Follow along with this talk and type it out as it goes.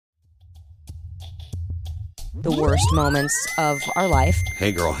the worst moments of our life.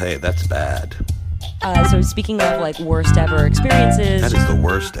 Hey girl, hey, that's bad. So speaking of like worst ever experiences. That is the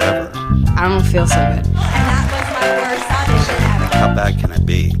worst ever. I don't feel so good. And that was my worst audition ever. How bad can it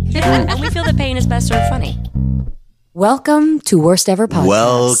be? And we feel that pain is best served funny. Welcome to Worst Ever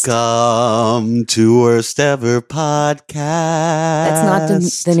Podcast. Welcome to Worst Ever Podcast.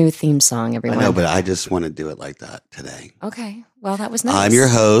 That's not the new theme song, everyone. I know, but I just want to do it like that today. Okay, well, that was nice. I'm your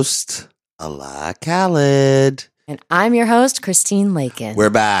host, Allah Khaled. And I'm your host, Christine Lakin. We're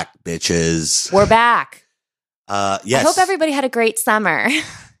back, bitches. We're back. Yes. I hope everybody had a great summer.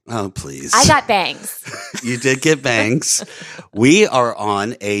 Oh, please. I got bangs. You did get bangs. We are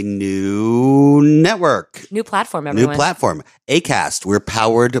on a new network. New platform, everyone. New platform. Acast. We're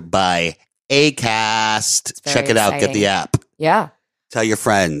powered by Acast. very Check it out. Get exciting. the app. Yeah. Tell your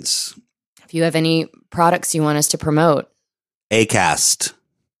friends. If you have any products you want us to promote, Acast.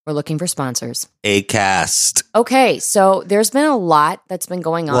 we're looking for sponsors. Acast. Okay, so there's been a lot that's been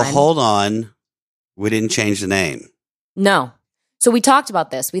going on. Well, hold on. We didn't change the name. No. So we talked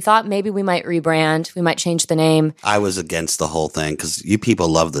about this. We thought maybe we might rebrand. We might change the name. I was against the whole thing because you people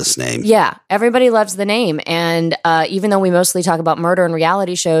love this name. Yeah, everybody loves the name. And even though we mostly talk about murder and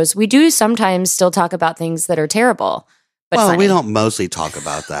reality shows, we do sometimes still talk about things that are terrible. But Well, funny. we don't mostly talk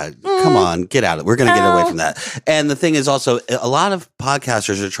about that. Come on, get out of it. We're going to get away from that. And the thing is also, a lot of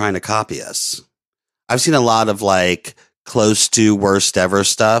podcasters are trying to copy us. I've seen a lot of like close to worst ever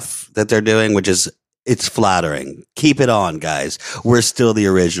stuff that they're doing, which is, it's flattering. Keep it on, guys. We're still the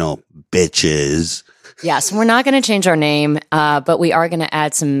original bitches. Yes, we're not going to change our name, but we are going to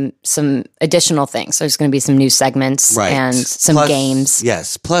add some additional things. So there's going to be some new segments and some Plus, games.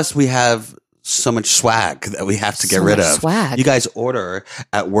 Yes. Plus, we have so much swag that we have to get So rid much of. swag. You guys order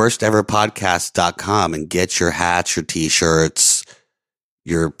at worsteverpodcast.com and get your hats, your t-shirts,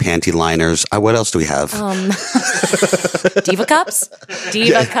 your panty liners. What else do we have? Diva cups?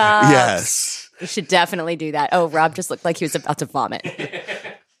 Diva cups. Yes. We should definitely do that. Oh, Rob just looked like he was about to vomit.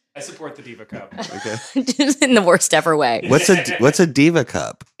 I support the Diva Cup. Okay. Just in the worst ever way. What's a diva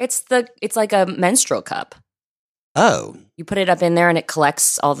cup? It's like a menstrual cup. Oh. You put it up in there and it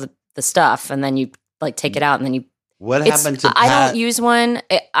collects all the stuff, and then you like take it out, and then you. What happened to I Pat? don't use one.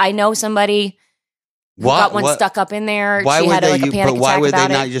 I know somebody who got one stuck up in there. Why she would had they? like a panic But why attack would they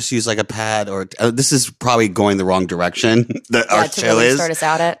about not it. just use like a pad or? This is probably going the wrong direction. That our to show really is. start us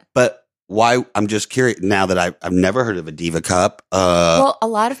out at. But why? I'm just curious now that I've never heard of a diva cup. Well, a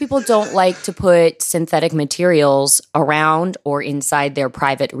lot of people don't like to put synthetic materials around or inside their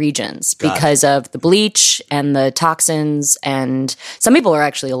private regions because of the bleach and the toxins, and some people are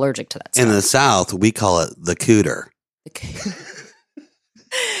actually allergic to that stuff. In the South, we call it the cooter.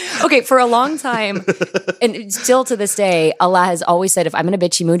 Okay, for a long time, and still to this day, Allah has always said, if I'm in a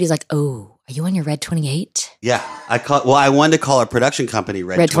bitchy mood, he's like, oh, are you on your Red 28? Yeah, I wanted to call our production company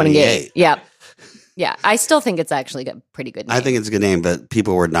Red 28. Yeah. Yeah, I still think it's actually a pretty good name. I think it's a good name, but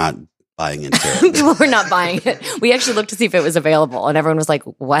people were not buying into it. People were not buying it. We actually looked to see if it was available, and everyone was like,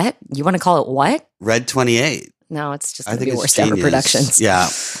 what? You want to call it what? Red 28. No, it's just I going to think be it's Worst Ever genius. Productions. Yeah.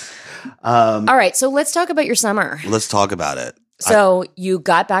 All right, so let's talk about your summer. Let's talk about it. So you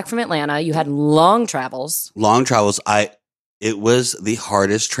got back from Atlanta. You had long travels. Long travels. It was the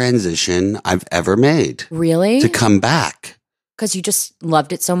hardest transition I've ever made Really? to come back. Because you just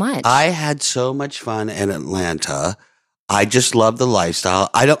loved it so much. I had so much fun in Atlanta. I just love the lifestyle.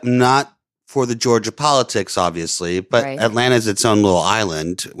 Not for the Georgia politics, obviously, but Right. Atlanta's its own little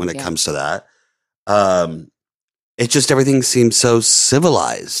island when it Yeah. comes to that. It just everything seems so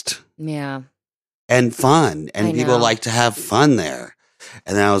civilized Yeah. and fun, I and people know. like to have fun there.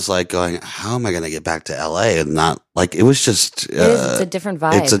 And then I was like going, how am I going to get back to LA? And not like, it was just, It is. It's a different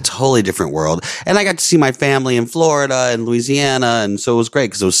vibe. it's a totally different world. And I got to see my family in Florida and Louisiana. And so it was great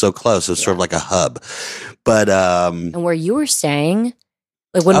because it was so close. It was sort of like a hub. But, and where you were staying,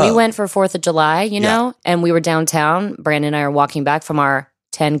 like when we Oh. went for 4th of July, you Yeah. know, and we were downtown, Brandon and I are walking back from our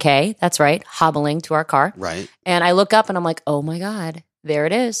 10K. That's right. Hobbling to our car. right. And I look up and I'm like, oh my God, there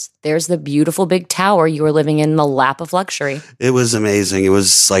it is. There's the beautiful big tower you were living in the lap of luxury. It was amazing. It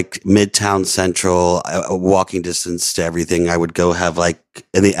was like Midtown Central, a walking distance to everything. I would go have like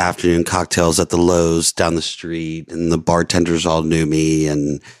in the afternoon cocktails at the Lowe's down the street, and the bartenders all knew me.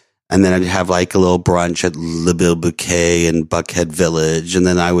 And then I'd have like a little brunch at Le Bill Bouquet in Buckhead Village. And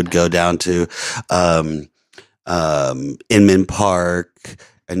then I would go down to Inman Park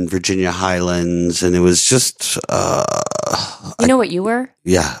and Virginia Highlands. And it was just, You know what you were?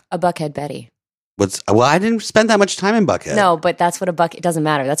 yeah. A Buckhead Betty. Well, I didn't spend that much time in Buckhead. No, but that's what it doesn't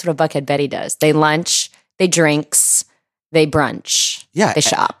matter. That's what a Buckhead Betty does. They lunch, they drinks, They brunch. Yeah. They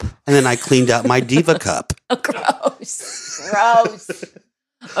shop. And then I cleaned out my Diva cup. Oh, gross.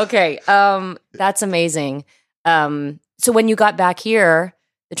 Okay. That's amazing. So when you got back here,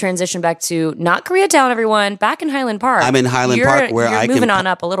 the transition back to not Koreatown, everyone, back in Highland Park. I'm in Highland Park where you're moving on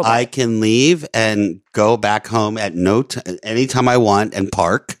up a little bit. I can leave and go back home at anytime I want and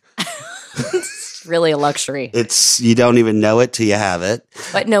park. It's really a luxury. You don't even know it till you have it.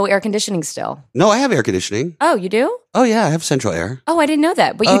 But no air conditioning still. No, I have air conditioning. Oh, you do? Oh yeah, I have central air. Oh, I didn't know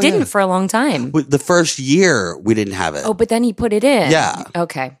that. But you didn't for a long time. The first year we didn't have it. Oh, but then he put it in. Yeah.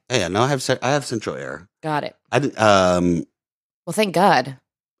 Okay. Yeah, no, I have central air. Got it. Well, thank God.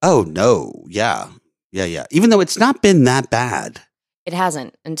 Oh no, yeah. Even though it's not been that bad. It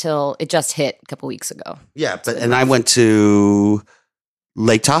hasn't until it just hit a couple weeks ago. Yeah, I went to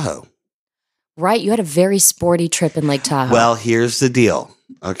Lake Tahoe. Right, you had a very sporty trip in Lake Tahoe. Well, here's the deal.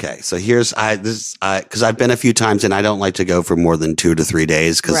 Okay, so because I've been a few times and I don't like to go for more than 2 to 3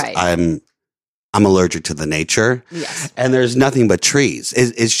 days because I'm allergic to the nature. Yes, and there's nothing but trees.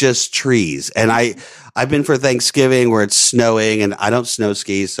 It's just trees. And I've been for Thanksgiving where it's snowing and I don't snow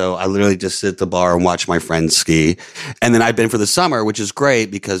ski, so I literally just sit at the bar and watch my friends ski. And then I've been for the summer, which is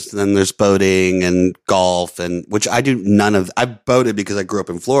great because then there's boating and golf, and which I do none of. I've boated because I grew up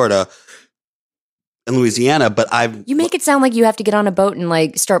in Florida. In Louisiana, but you make it sound like you have to get on a boat and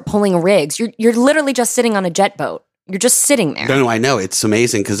like start pulling rigs. You're literally just sitting on a jet boat. You're just sitting there. No, I know it's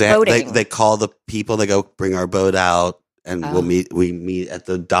amazing because they call the people. They go bring our boat out, and we meet at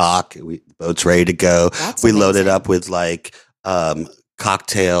the dock. The boat's ready to go. That's we amazing. load it up with like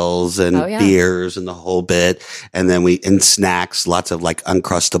cocktails and beers and the whole bit, and then and snacks, lots of like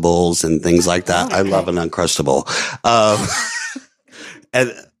Uncrustables and things like that. Okay. I love an Uncrustable.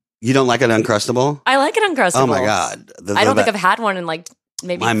 And you don't like an Uncrustable? I like an Uncrustable. Oh my God. I don't think I've had one in like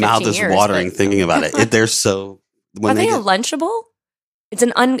maybe my 15 mouth is years, watering but- thinking about it. They're so when Are they a Lunchable? It's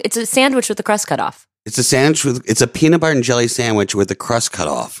a sandwich with the crust cut off. It's a sandwich it's a peanut butter and jelly sandwich with the crust cut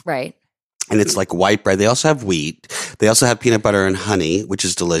off. Right. And it's like white bread. They also have wheat. They also have peanut butter and honey, which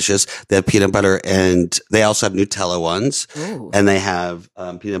is delicious. They have peanut butter and they also have Nutella ones. Ooh. And they have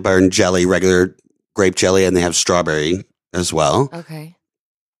peanut butter and jelly, regular grape jelly, and they have strawberry as well. Okay.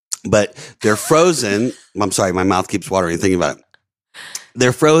 But they're frozen. I'm sorry, my mouth keeps watering thinking about it.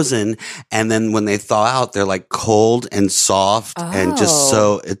 They're frozen, and then when they thaw out, they're like cold and soft, and just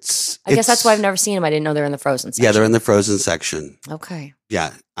so I guess that's why I've never seen them. I didn't know they're in the frozen section. Yeah, they're in the frozen section. Okay.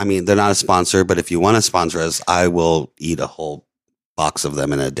 Yeah, I mean they're not a sponsor, but if you want to sponsor us, I will eat a whole box of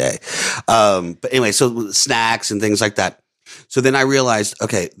them in a day. But anyway, so snacks and things like that. So then I realized,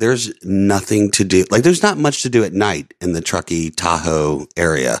 okay, there's nothing to do. Like, there's not much to do at night in the Truckee Tahoe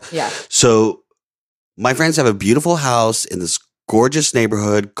area. Yeah. So my friends have a beautiful house in this gorgeous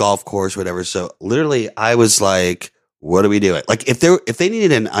neighborhood, golf course, whatever. So literally I was like, what are we doing? Like if they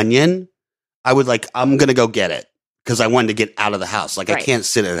needed an onion, I would I'm going to go get it because I wanted to get out of the house. Like I can't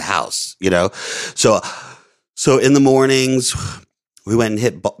sit at the house, you know? So in the mornings we went and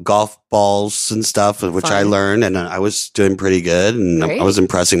hit golf balls and stuff, which I learned, and I was doing pretty good and I was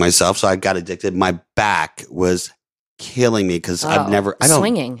impressing myself. So I got addicted. My back was killing me because I don't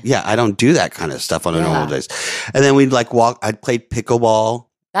swinging. Yeah, I don't do that kind of stuff on a normal days. And then we'd walk. I'd played pickleball.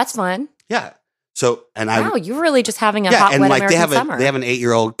 That's fun. Yeah. So wow, you're really just having a hot, and wet like American summer. they have an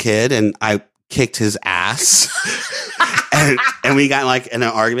 8-year-old kid, and I kicked his ass. and we got in an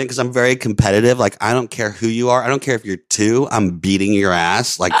argument because I'm very competitive. Like, I don't care who you are. I don't care if you're 2. I'm beating your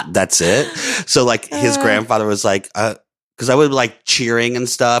ass. Like, that's it. So his grandfather was because I would cheering and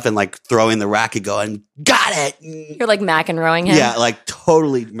stuff and throwing the racket going, got it. You're McEnroeing him. Yeah,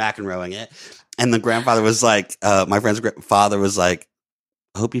 totally McEnroeing it. And the grandfather was my friend's father was like,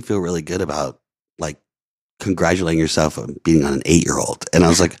 I hope you feel really good about congratulating yourself on beating on an 8-year-old. And I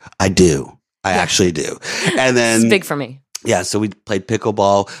was like, I do. I actually do. And then it's big for me. Yeah, so we played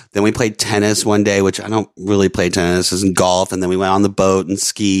pickleball. Then we played tennis one day, which I don't really play tennis, and golf. And then we went on the boat and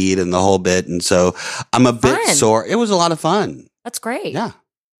skied and the whole bit. And so I'm a bit sore. It was a lot of fun. That's great. Yeah.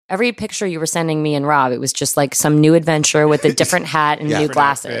 Every picture you were sending me and Rob, it was just some new adventure with a different hat and new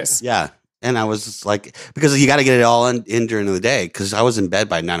glasses. Yeah. And I was just because you got to get it all in during the day because I was in bed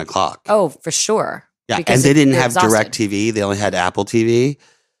by 9:00. Oh, for sure. Yeah. Because and they didn't you're have exhausted. DirecTV. They only had Apple TV.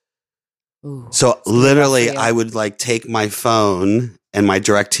 Ooh, so literally I would take my phone and my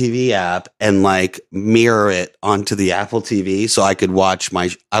DirecTV app and mirror it onto the Apple TV so I could watch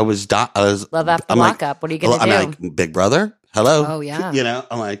Love After Lockup. What are you going to do? I'm like, Big Brother? Hello? Oh, yeah.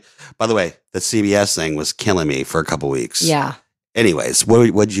 I'm like, by the way, the CBS thing was killing me for a couple weeks. Yeah. Anyways,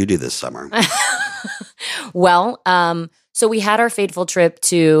 what did you do this summer? Well, So we had our fateful trip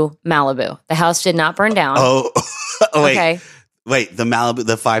to Malibu. The house did not burn down. Oh, wait. Okay. Wait, the Malibu,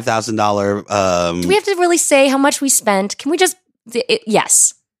 the $5,000. Do we have to really say how much we spent? Can we just?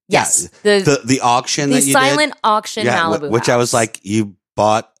 Yes. Yes. The auction the that you silent did? auction Malibu which house. I was like, you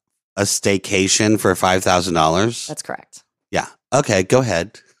bought a staycation for $5,000? That's correct. Yeah. Okay, go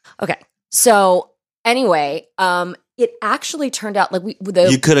ahead. Okay. So anyway, it actually turned out like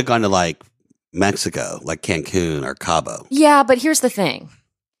You could have gone to like Mexico, like Cancun or Cabo. Yeah, but here's the thing.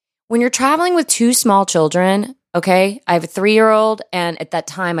 When you're traveling with two small children, okay, I have a 3-year-old, and at that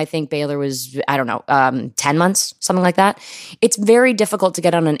time, I think Baylor was, 10 months, something like that. It's very difficult to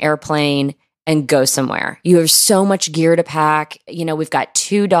get on an airplane and go somewhere. You have so much gear to pack. You know, we've got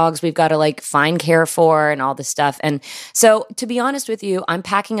 2 dogs we've got to like find care for and all this stuff. And so, to be honest with you, I'm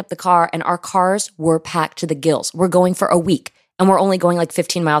packing up the car, and our cars were packed to the gills. We're going for a week. And we're only going like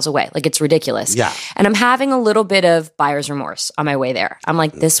 15 miles away. Like, it's ridiculous. Yeah. And I'm having a little bit of buyer's remorse on my way there. I'm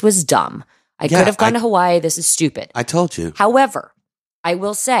like, this was dumb. I could have gone to Hawaii. This is stupid. I told you. However, I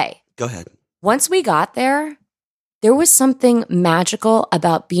will say, Go ahead. once we got there was something magical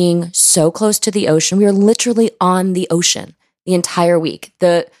about being so close to the ocean. We were literally on the ocean the entire week.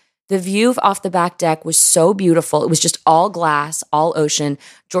 The view off the back deck was so beautiful. It was just all glass, all ocean.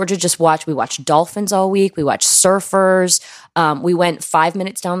 Georgia we watched dolphins all week. We watched surfers. We went 5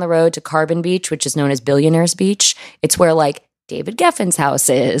 minutes down the road to Carbon Beach, which is known as Billionaires Beach. It's where like David Geffen's house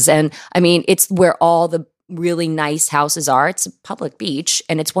is. And I mean, it's where all the really nice houses are. It's a public beach,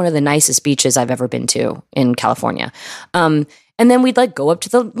 and it's one of the nicest beaches I've ever been to in California. And then we'd like go up to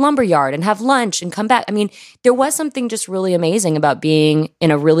the lumber yard and have lunch and come back. I mean, there was something just really amazing about being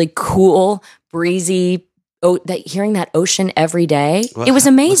in a really cool, breezy, hearing that ocean every day. Well, it was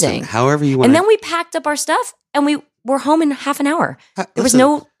amazing. Listen, however you want. And then we packed up our stuff and we were home in half an hour.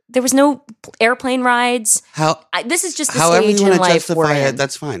 There was no airplane rides. This is just the stage in life we're in.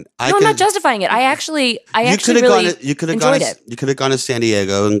 That's fine. I'm not justifying it. I actually really enjoyed it. You could have gone to San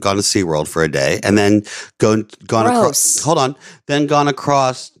Diego and gone to SeaWorld for a day, and then gone across. Hold on, then gone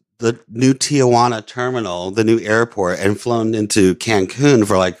across the new Tijuana terminal, the new airport, and flown into Cancun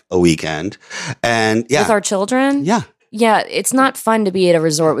for like a weekend. And with our children, yeah, it's not fun to be at a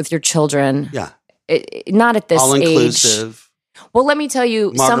resort with your children. Yeah, not at this all age. inclusive. Well, let me tell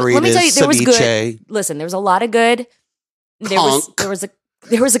you. Margaritas, there was ceviche. good. Listen, there was a lot of good. There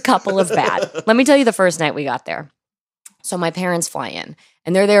was a couple of bad. Let me tell you the first night we got there. So my parents fly in,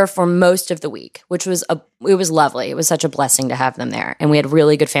 and they're there for most of the week, which was it was lovely. It was such a blessing to have them there, and we had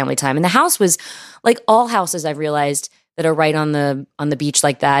really good family time. And the house was like all houses I've realized that are right on the beach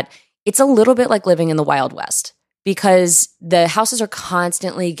like that. It's a little bit like living in the Wild West, because the houses are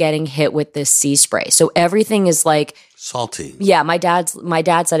constantly getting hit with this sea spray. So everything is like salty. Yeah, my dad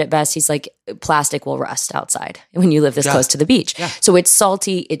said it best. He's like, plastic will rust outside when you live this close to the beach. Yeah. So it's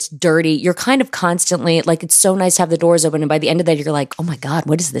salty, it's dirty. You're kind of constantly like, it's so nice to have the doors open. And by the end of the day, you're like, oh my God,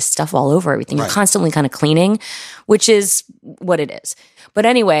 what is this stuff all over everything? Right. You're constantly kind of cleaning, which is what it is. But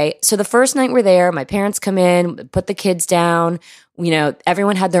anyway, so the first night we're there, my parents come in, put the kids down. You know,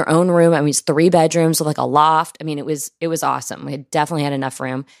 everyone had their own room. I mean, it's 3 bedrooms with like a loft. I mean, it was awesome. We had definitely had enough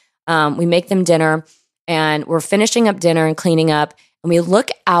room. We make them dinner, and we're finishing up dinner and cleaning up. And we look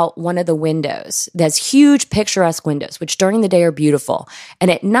out one of the windows. There's huge picturesque windows, which during the day are beautiful. And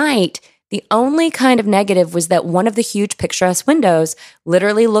at night, the only kind of negative was that one of the huge picturesque windows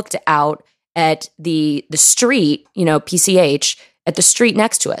literally looked out at the street, you know, PCH, at the street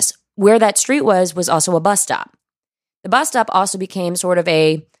next to us. Where that street was also a bus stop. The bus stop also became sort of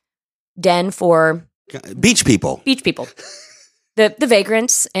a den for beach people. The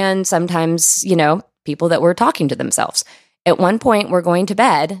vagrants, and sometimes, you know, people that were talking to themselves. At one point, we're going to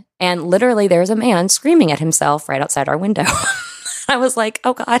bed, and literally there's a man screaming at himself right outside our window. I was like,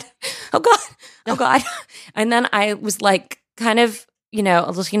 oh God, oh God, oh God. And then I was like, kind of, you know,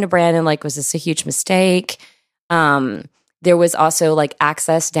 looking to Brandon, like, was this a huge mistake? There was also like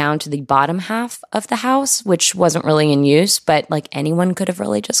access down to the bottom half of the house, which wasn't really in use, but like anyone could have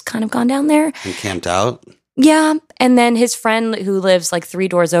really just kind of gone down there. And camped out? Yeah. And then his friend who lives like 3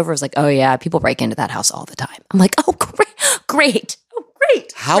 doors over was like, oh yeah, people break into that house all the time. I'm like, oh, great. Oh,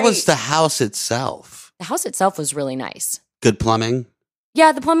 great. How was the house itself? The house itself was really nice. Good plumbing?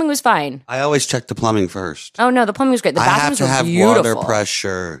 Yeah, the plumbing was fine. I always check the plumbing first. Oh no, the plumbing was great. The bathrooms were beautiful. I have to have water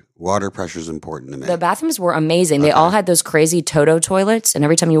pressure. Water pressure is important to me. The bathrooms were amazing. Okay. They all had those crazy Toto toilets, and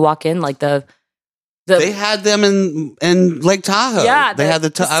every time you walk in, like they had them in Lake Tahoe. Yeah, they had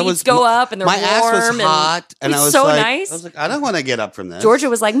the seats go up, and they're my warm. ass was hot, and I was so like, nice. I was like, I don't want to get up from this. Georgia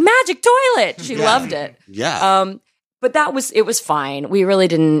was like, magic toilet. She loved it. Yeah. But it was fine. We really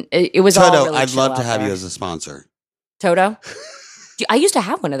didn't. It was Toto, all really I'd chill love to out have there. you as a sponsor. Toto. I used to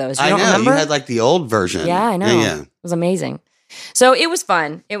have one of those. You I don't know. remember? You had like the old version. Yeah, I know. Yeah. It was amazing. So it was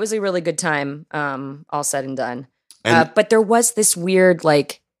fun. It was a really good time, all said and done. And- But there was this weird,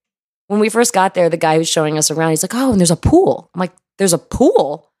 like, when we first got there, the guy who's showing us around, he's like, oh, and there's a pool. I'm like, there's a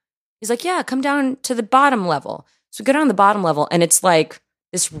pool? He's like, yeah, come down to the bottom level. So we go down the bottom level, and it's like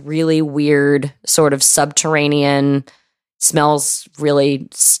this really weird sort of subterranean, smells really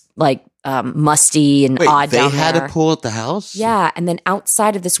like musty and Wait, odd they down had there. a pool at the house? Yeah, and then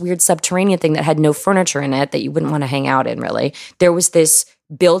outside of this weird subterranean thing that had no furniture in it that you wouldn't want to hang out in, really, there was this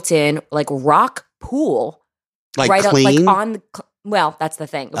built-in like rock pool, Like right up, clean? like on the. Well, that's the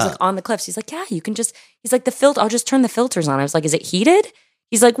thing. It was like on the cliffs. He's like, yeah, you can just. He's like, the filter. I'll just turn the filters on. I was like, is it heated?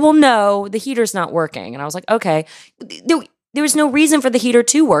 He's like, well, no, the heater's not working. And I was like, okay. There was no reason for the heater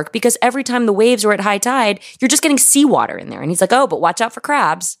to work because every time the waves were at high tide, you're just getting seawater in there. And he's like, oh, but watch out for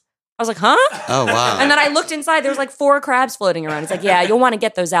crabs. I was like, huh? Oh, wow. And then I looked inside. There was like 4 crabs floating around. He's like, yeah, you'll want to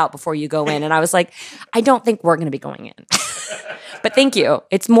get those out before you go in. And I was like, I don't think we're going to be going in. But thank you.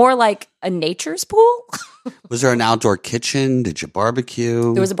 It's more like a nature's pool. Was there an outdoor kitchen? Did you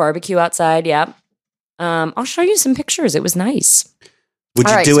barbecue? There was a barbecue outside. Yeah. I'll show you some pictures. It was nice. Would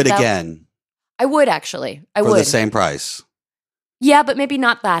All you right, do so it that- again I would actually. I for would. the same price? Yeah, but maybe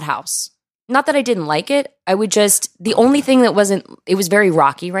not that house. Not that I didn't like it. I would just, the only thing that wasn't, it was very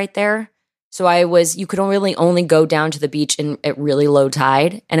rocky right there. So you could really only go down to the beach at really low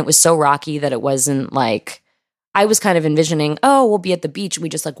tide. And it was so rocky that it wasn't like, I was kind of envisioning, oh, we'll be at the beach. And we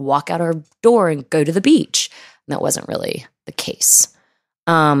just like walk out our door and go to the beach. And that wasn't really the case.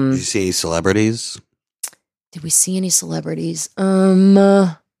 Did you see any celebrities? Did we see any celebrities?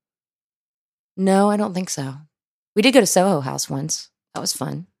 No, I don't think so. We did go to Soho House once. That was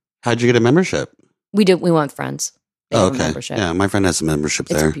fun. How'd you get a membership? We did. We went with friends. They Oh, have a okay. membership. Yeah, my friend has a membership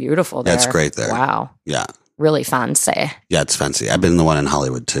It's there. beautiful there. Yeah, it's great there. Wow. Yeah. Really fancy. Yeah, it's fancy. I've been in the one in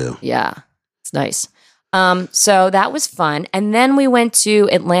Hollywood too. Yeah. It's nice. So that was fun. And then we went to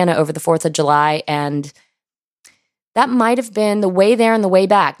Atlanta over the 4th of July, and that might have been the way there and the way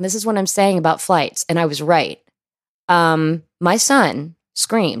back. And this is what I'm saying about flights. And I was right. My son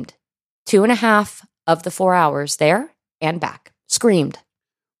screamed 2.5 of the 4 hours there and back. Screamed.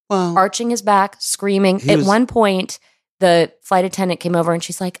 Well, Arching his back, screaming. He At was- one point, the flight attendant came over and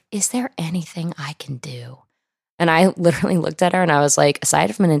she's like, is there anything I can do? And I literally looked at her and I was like,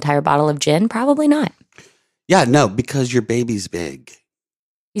 aside from an entire bottle of gin, probably not. yeah, no, because your baby's big.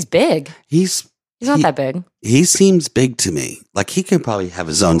 He's big. He's He's not he- that big. He seems big to me. Like he could probably have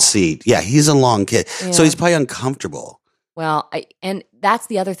his own seat. Yeah, he's a long kid. Yeah. So he's probably uncomfortable. Well, and that's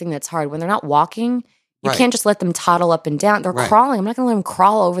the other thing that's hard. When they're not walking, you Right. can't just let them toddle up and down. They're Right. crawling. I'm not going to let them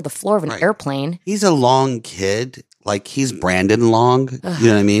crawl over the floor of an Right. airplane. He's a long kid. Like he's Brandon Long. You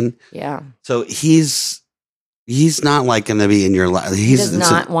know what I mean? Yeah. So he's not like going to be in your life. He does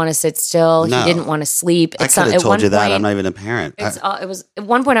not want to sit still. No. He didn't want to sleep. I It's could not- have at told one you that. point- I'm not even a parent. It was at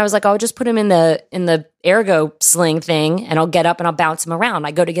one point I was like, I'll just put him in the ergo sling thing and I'll get up and I'll bounce him around.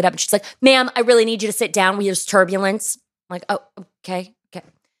 I go to get up and she's like, ma'am, I really need you to sit down. There's turbulence. I'm like, oh, okay.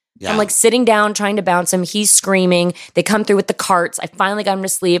 Yeah. I'm like sitting down, trying to bounce him. He's screaming. They come through with the carts. I finally got him to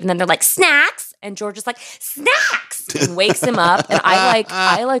sleep. And then they're like, snacks. And George is like, snacks. And wakes him up. And I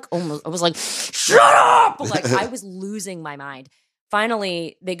was like, shut up. Like I was losing my mind.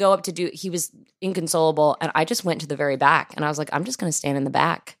 Finally, they go up to he was inconsolable. And I just went to the very back. And I was like, I'm just going to stand in the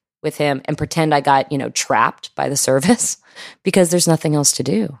back with him and pretend I got, trapped by the service because there's nothing else to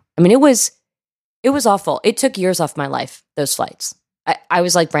do. I mean, it was awful. It took years off my life, those flights. I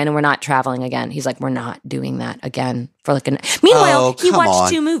was like, Brandon, we're not traveling again. He's like, we're not doing that again for like Meanwhile, Oh, he come watched on.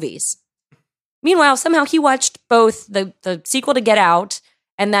 2 movies. Meanwhile, somehow he watched both the sequel to Get Out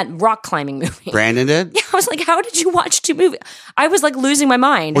and that rock climbing movie. Brandon did? Yeah, I was like, how did you watch 2 movies? I was like losing my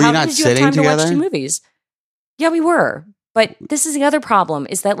mind. Were you How not did you have sitting time to watch together? 2 movies? Yeah, we were. But this is the other problem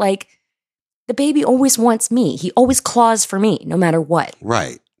is that like the baby always wants me. He always claws for me no matter what.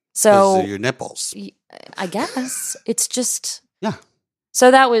 Right. So Those are your nipples. I guess it's just Yeah. So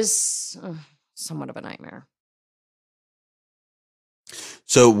that was somewhat of a nightmare.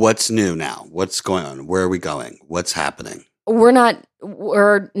 So what's new now? What's going on? Where are we going? What's happening? We're not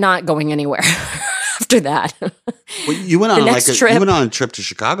going anywhere after that. Well, you went The on next trip- you went on a trip to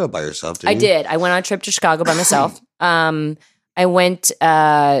Chicago by yourself, didn't I you? did. I went on a trip to Chicago by myself. I went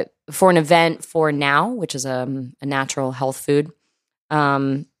for an event for Now, which is a natural health food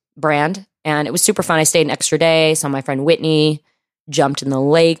brand, and it was super fun. I stayed an extra day, saw my friend Whitney, jumped in the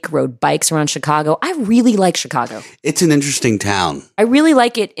lake, rode bikes around Chicago. I really like Chicago. It's an interesting town. I really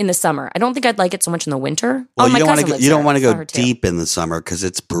like it in the summer. I don't think I'd like it so much in the winter. Well, my you don't want cousin to go, lives you don't there. want to Saw go her too. deep in the summer because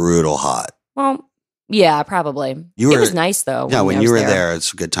it's brutal hot. Well, Yeah, probably. You It were- was nice though. Yeah, when I you was were there,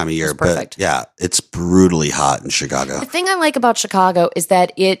 it's a good time of year. was But perfect. yeah, it's brutally hot in Chicago. The thing I like about Chicago is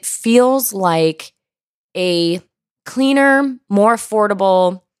that it feels like a cleaner, more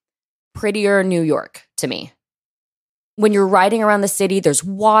affordable, prettier New York to me. When you're riding around the city, there's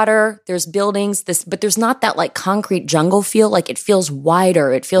water, there's buildings, but there's not that like concrete jungle feel. Like it feels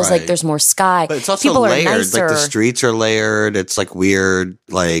wider. It feels like Right. there's more sky. But it's also People are layered. nicer. Like the streets are layered. It's like weird.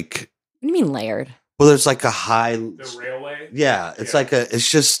 Like, What do you mean layered? well, there's like a high. The railway. Yeah, it's like it's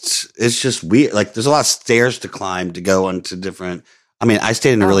just weird. Like there's a lot of stairs to climb to go into different. I mean, I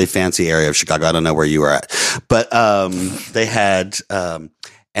stayed in a really fancy area of Chicago. I don't know where you were at, but they had.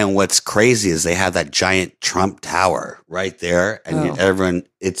 And what's crazy is they have that giant Trump Tower right there, and everyone.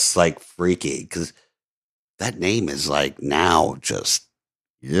 It's like freaky because that name is like now just.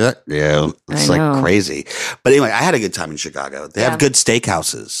 Yeah, it's I like know. crazy. But anyway, I had a good time in Chicago. They have good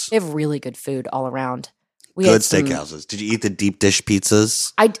steakhouses. They have really good food all around. We Good had some- steakhouses. Did you eat the deep dish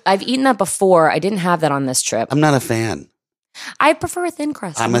pizzas? I've eaten that before. I didn't have that on this trip. I'm not a fan. I prefer a thin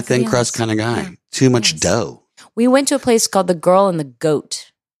crust. I'm a thin crust kind of guy. Yeah. Too much Yes. dough. We went to a place called The Girl and the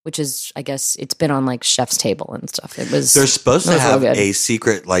Goat, which is, I guess, it's been on like Chef's Table and stuff. It was. They're supposed It to was real have good. a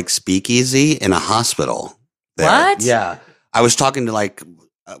secret like speakeasy in a hospital. there. What? Yeah. I was talking to like,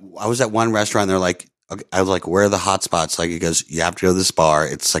 I was at one restaurant. They're like, okay, I was like, where are the hot spots? Like, he goes, you have to go to this bar.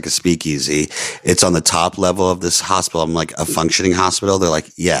 It's like a speakeasy. It's on the top level of this hospital. I'm like, a functioning hospital? They're like,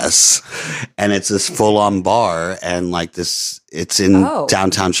 yes. And it's this full on bar. And like this, it's in Oh.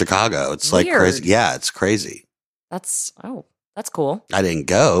 downtown Chicago. It's like Weird. crazy. Yeah, it's crazy. That's cool. I didn't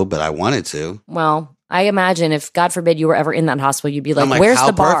go, but I wanted to. Well, I imagine if, God forbid, you were ever in that hospital, you'd be like, I'm like, where's how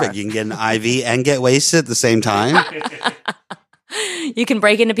the bar? perfect. You can get an IV and get wasted at the same time. You can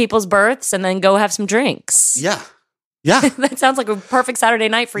break into people's berths and then go have some drinks. Yeah. Yeah. That sounds like a perfect Saturday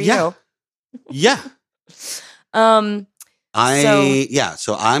night for Yeah. Yeah. you.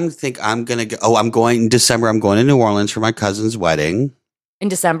 So I'm going to go. Oh, I'm going in December. I'm going to New Orleans for my cousin's wedding. In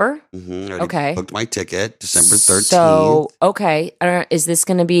December? Already Okay. booked my ticket, December 13th. So, okay. Is this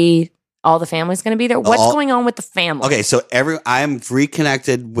going to be, all the family's going to be there? What's All- going on with the family? Okay. So I'm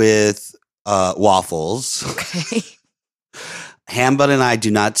reconnected with Waffles. Okay. Hambud and I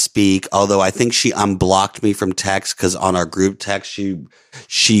do not speak, although I think she unblocked me from text because on our group text,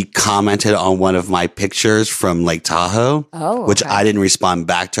 she commented on one of my pictures from Lake Tahoe, Oh, which okay. I didn't respond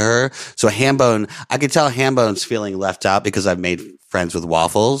back to her. So Hambone, I could tell Hambone's feeling left out because I've made friends with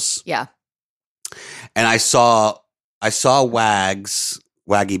Waffles. Yeah. And I saw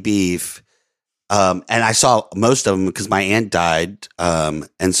Waggy Beef, and I saw most of them because my aunt died,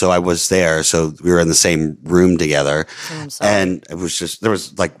 and so I was there. So we were in the same room together, I'm sorry. and it was just there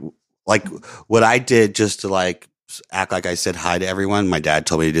was like what I did just to like act like I said hi to everyone. My dad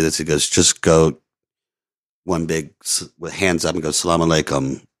told me to do this. He goes, just go one big with hands up and go salam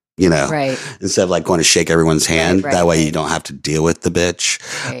alaikum. You know, Right. instead of like going to shake everyone's hand. Right, that way right. you don't have to deal with the bitch.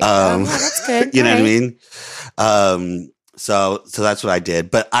 Right. Oh, yeah, that's good. You know All what I right. mean? So that's what I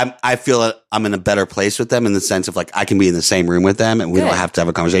did. But I feel that I'm in a better place with them in the sense of like I can be in the same room with them and we don't Good. have to have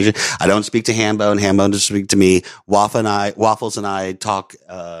a conversation. I don't speak to Hambone. Hambone doesn't speak to me. Waffles and I talk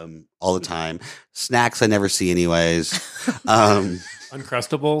all the time. Snacks I never see anyways.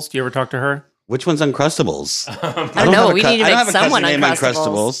 Uncrustables. Do you ever talk to her? Which one's Uncrustables? I don't know. We need to I don't make have a cousin someone named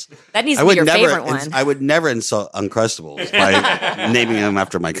Uncrustables. That needs I to be would your never, favorite one. I would never insult Uncrustables by naming them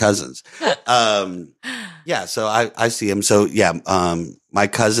after my cousins. Yeah, so I see him. So yeah, my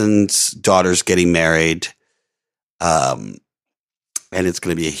cousin's daughter's getting married, and it's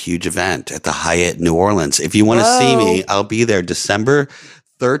going to be a huge event at the Hyatt New Orleans. If you want to see me, I'll be there December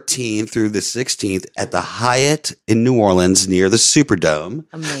 13th through the 16th at the Hyatt in New Orleans near the Superdome.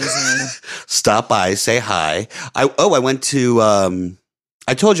 Amazing. Stop by, say hi. I went to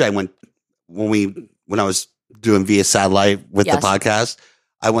I told you I went when I was doing via satellite with Yes. the podcast.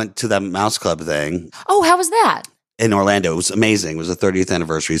 I went to that Mouse Club thing Oh, how was that? in Orlando. It was amazing. It was the 30th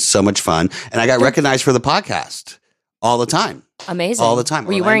anniversary. So much fun. And I got recognized for the podcast all the time. Amazing. All the time.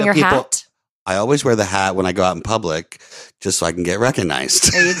 Were you wearing your Orlando people- hat? I always wear the hat when I go out in public just so I can get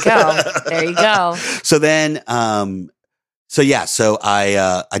recognized. There you go. There you go. So then, so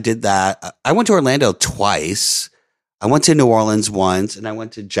I did that. I went to Orlando twice. I went to New Orleans once, and I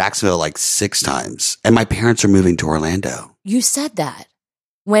went to Jacksonville like 6 times. And my parents are moving to Orlando, You said that.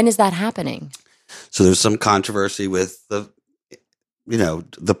 When is that happening? so there's some controversy with the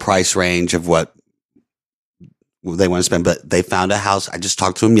price range of what they want to spend. But they found a house. I just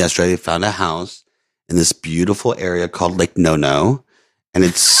talked to them yesterday. They found a house in this beautiful area called Lake Nono, and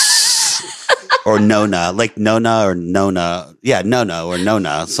it's or Nona, like Nona or Nona. Yeah, Nona or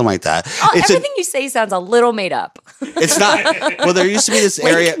Nona, something like that. Everything you say sounds a little made up. It's not. Well, there used to be this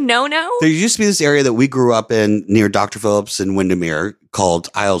area. No. There used to be this area that we grew up in near Dr. Phillips and Windermere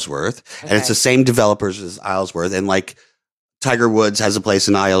called Islesworth. And it's the same developers as Islesworth. And like Tiger Woods has a place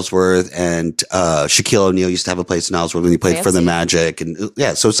in Islesworth, and Shaquille O'Neal used to have a place in Islesworth when he played for the Magic. And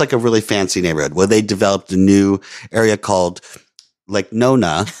yeah, so it's like a really fancy neighborhood. Well, they developed a new area called like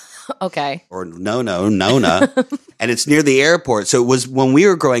Nona. Okay. Or Nona. And it's near the airport. So it was when we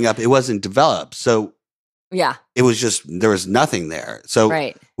were growing up, it wasn't developed. So yeah, it was just, there was nothing there. So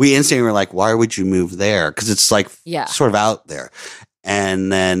we instantly were like, why would you move there? Because it's like sort of out there.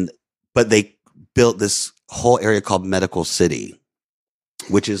 And then, but they built this whole area called Medical City,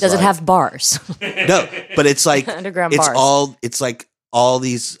 which is Does it have bars? No, but it's like, underground bars. It's like all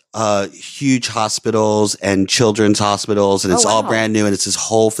these huge hospitals and children's hospitals, and it's all brand new, and it's this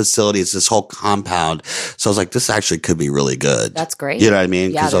whole facility, it's this whole compound. So I was like, this actually could be really good. That's great. You know what I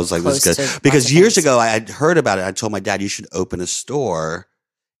mean? Because Yeah, I was like, this is good. Because years ago, I had heard about it. I told my dad, you should open a store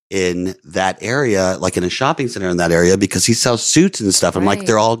in that area, like in a shopping center in that area, because he sells suits and stuff. I'm like,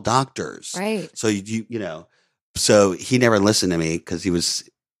 they're all doctors. Right. So you know, so he never listened to me because he was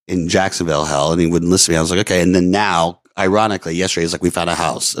in Jacksonville, hell, and he wouldn't listen to me. I was like, okay. And then now, ironically, yesterday, he's like, we found a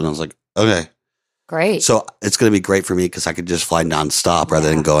house. And I was like, okay. Great. So it's going to be great for me because I could just fly nonstop rather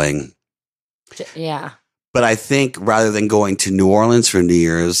than going. Yeah. But I think rather than going to New Orleans for New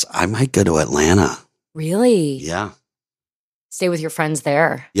Year's, I might go to Atlanta. Really? Yeah. Stay with your friends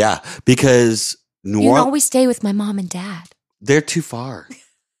there. Yeah. Because You can always stay with my mom and dad. They're too far.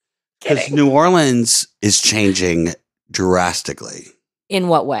 Because New Orleans is changing drastically. In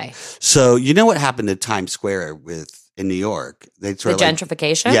what way? So you know what happened to Times Square in New York? They The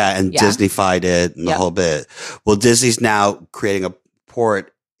gentrification? Yeah, and Disneyfied it and the whole bit. Well, Disney's now creating a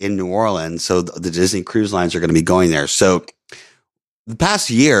port in New Orleans, so the Disney cruise lines are going to be going there. So the past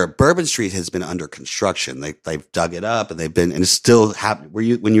year, Bourbon Street has been under construction. They've dug it up, and it's still happening. Were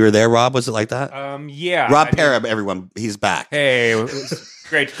you when you were there, Rob? Was it like that? Yeah. Rob Parab, everyone, he's back. Hey, it was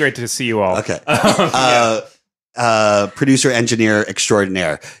great to see you all. Okay. Producer, engineer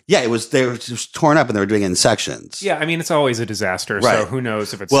extraordinaire. Yeah, it was torn up and they were doing it in sections. Yeah, I mean, it's always a disaster. Right. So who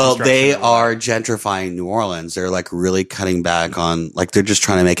knows if it's they are gentrifying New Orleans. They're like really cutting back on, like they're just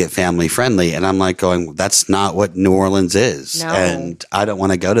trying to make it family friendly. And I'm like going, that's not what New Orleans is. No. And I don't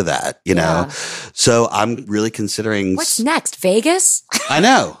want to go to that, you know? So I'm really considering. What's next? Vegas? I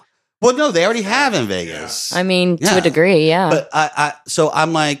know. Well, no, they already have in Vegas. I mean, to a degree, yeah. But so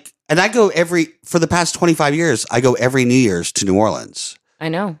I'm like, and I go for the past 25 years, I go every New Year's to New Orleans. I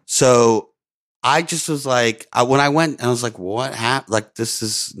know. So I just was like, when I went, I was like, what happened? Like, this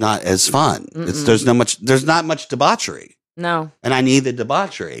is not as fun. There's not much debauchery. No. And I need the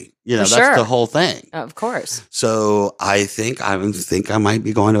debauchery. You know, For that's sure. the whole thing. Of course. So I think I might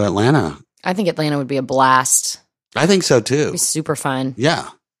be going to Atlanta. I think Atlanta would be a blast. I think so too. It'd be super fun. Yeah.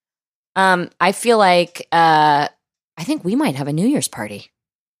 I feel like, I think we might have a New Year's party.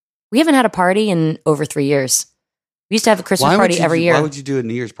 We haven't had a party in over 3 years. We used to have a Christmas party every year. Why would you do a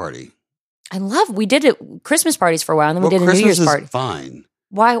New Year's party? We did it Christmas parties for a while, and then we did a New Year's party. Fine.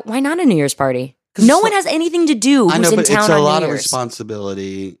 Why not a New Year's party? No one has anything to do who's I know, in but town it's on a New lot of Year's.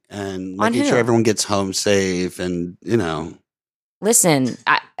 responsibility and On making who? sure everyone gets home safe, and you know. Listen,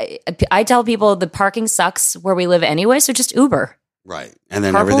 I tell people the parking sucks where we live anyway, so just Uber. Right. And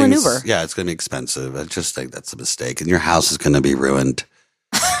then Carpool and everything's, Uber. yeah, it's going to be expensive. I just think that's a mistake. And your house is going to be ruined.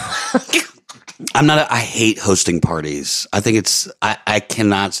 I hate hosting parties. I think I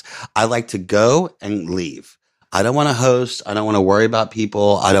cannot, I like to go and leave. I don't want to host. I don't want to worry about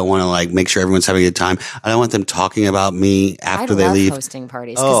people. I don't want to like make sure everyone's having a good time. I don't want them talking about me after they leave. I love hosting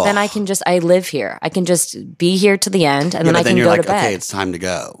parties because then I live here. I can just be here to the end and then I can you're go like, to bed. okay, it's time to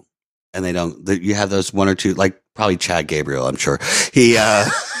go. And you have those one or two, like probably Chad Gabriel, I'm sure. You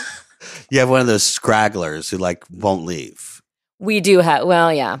have one of those scragglers who like won't leave. We do have,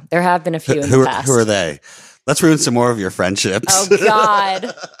 well, yeah, there have been a few in the past. Who are they? Let's ruin some more of your friendships. Oh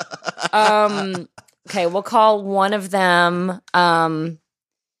God. Okay, we'll call one of them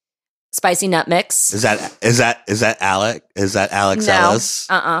Spicy Nut Mix. Is that Alec? Is that Alex No. Ellis?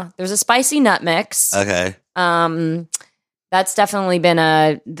 There's a Spicy Nut Mix. Okay. That's definitely been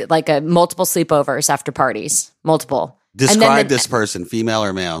a multiple sleepovers after parties. Multiple. Describe this person, female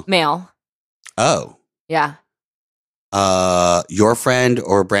or male? Male. Oh. Yeah. Your friend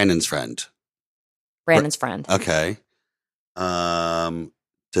or Brandon's friend? Brandon's friend. Okay.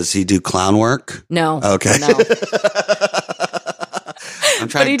 Does he do clown work? No. Okay. No. I'm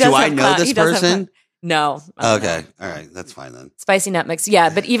trying. Do I know this person? No. I don't know. Okay. All right. That's fine then. Spicy nut mix. Yeah,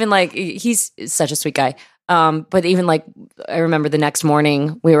 but even like he's such a sweet guy. But even like I remember the next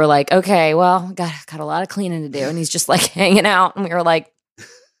morning we were like, okay, well, got a lot of cleaning to do, and he's just like hanging out, and we were like,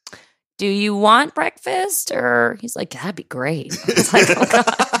 do you want breakfast? Or he's like, that'd be great. I was like, oh God.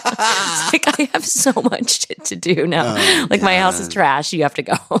 It's like I have so much shit to do now. Like my house is trash. You have to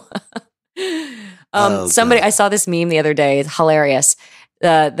go. Somebody, God. I saw this meme the other day. It's hilarious.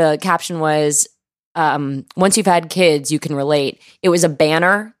 The caption was, once you've had kids, you can relate. It was a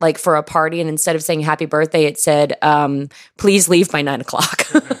banner like for a party, and instead of saying happy birthday, it said, please leave by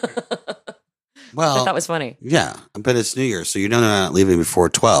 9:00. Well, That was funny. yeah, but it's New Year's, so you know they're not leaving before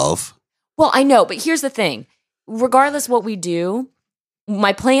 12. Well, I know, but here's the thing. Regardless what we do,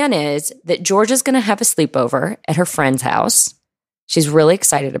 my plan is that Georgia's going to have a sleepover at her friend's house. She's really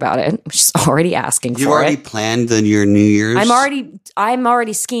excited about it. She's already asking You for already it. planned your New Year's? I'm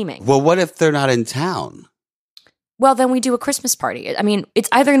already scheming. Well, what if they're not in town? Well, then we do a Christmas party. I mean, it's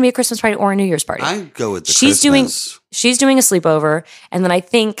either going to be a Christmas party or a New Year's party. I go with the She's Christmas. She's doing a sleepover, and then I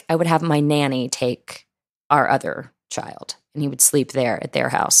think I would have my nanny take our other child, and he would sleep there at their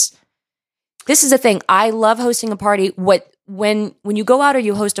house. This is the thing. I love hosting a party. When you go out or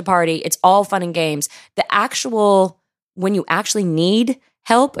you host a party, it's all fun and games. When you actually need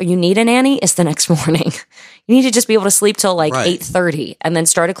help or you need a nanny, it's the next morning. You need to just be able to sleep till like Right. 8:30 and then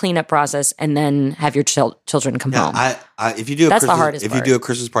start a cleanup process and then have your children come home. If you do That's the hardest if part. you do a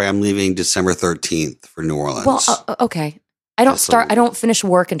Christmas party, I'm leaving December 13th for New Orleans. Well, okay. I don't finish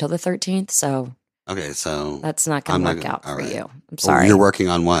work until the 13th, so okay, so that's not going I'm to not work gonna- out all for right. you. I'm Oh, sorry. you're working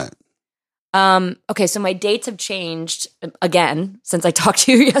on what? Okay, so my dates have changed again since I talked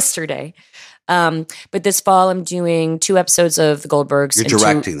to you yesterday. But this fall, I'm doing 2 episodes of The Goldbergs. You're and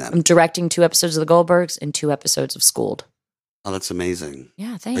directing them. I'm directing 2 episodes of The Goldbergs and 2 episodes of Schooled. Oh, that's amazing.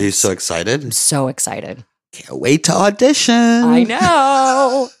 Yeah, Are thanks. you so excited? I'm so excited. Can't wait to audition. I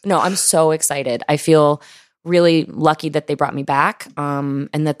know. No, I'm so excited. I feel really lucky that they brought me back and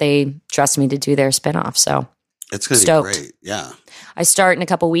that they trusted me to do their spinoff. So It's going to be Stoked. great. Yeah. I start in a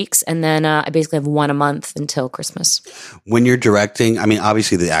couple weeks, and then I basically have 1 a month until Christmas. When you're directing, I mean,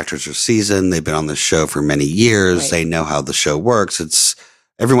 obviously the actors are seasoned. They've been on the show for many years. Right. They know how the show works.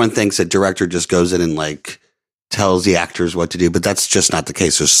 Everyone thinks that director just goes in and like tells the actors what to do, but that's just not the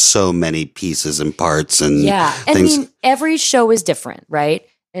case. There's so many pieces and parts and Yeah. I things. mean, every show is different, right?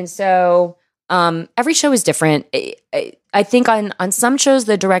 And so every show is different. I think on some shows,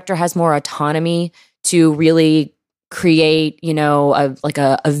 the director has more autonomy to really create,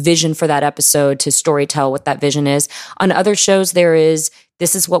 a vision for that episode, to storytell what that vision is. On other shows,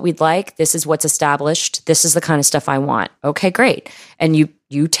 this is what we'd like. This is what's established. This is the kind of stuff I want. Okay, great. And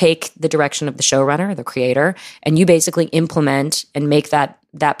you take the direction of the showrunner, the creator, and you basically implement and make that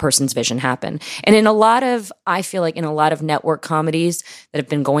person's vision happen. And I feel like in a lot of network comedies that have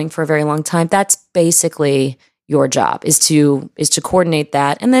been going for a very long time, that's basically your job is to coordinate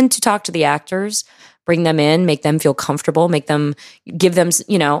that, and then to talk to the actors, bring them in, make them feel comfortable, give them,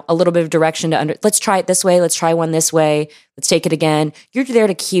 a little bit of direction let's try it this way. Let's try one this way. Let's take it again. You're there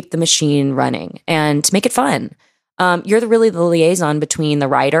to keep the machine running and to make it fun. You're really the liaison between the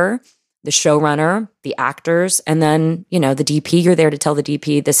writer, the showrunner, the actors, and then, the DP. You're there to tell the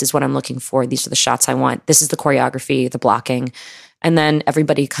DP, this is what I'm looking for. These are the shots I want. This is the choreography, the blocking. And then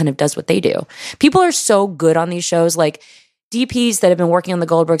everybody kind of does what they do. People are so good on these shows. Like, DPs that have been working on the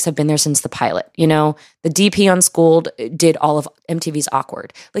Goldbergs have been there since the pilot. The DP on Schooled did all of MTV's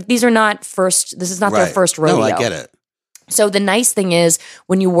Awkward. Like, this is not their Right. first rodeo. No, I get it. So the nice thing is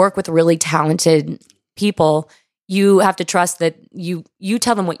when you work with really talented people, you have to trust that you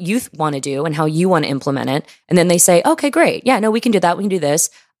tell them what you want to do and how you want to implement it. And then they say, okay, great. Yeah, no, we can do that. We can do this.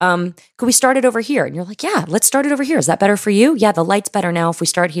 Could we start it over here? And you're like, yeah, let's start it over here. Is that better for you? Yeah, the light's better now if we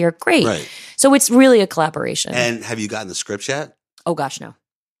start here. Great. Right. So it's really a collaboration. And have you gotten the scripts yet? Oh gosh, no.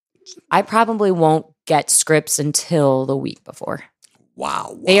 I probably won't get scripts until the week before.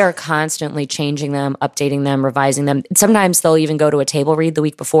 Wow. They are constantly changing them, updating them, revising them. Sometimes they'll even go to a table read the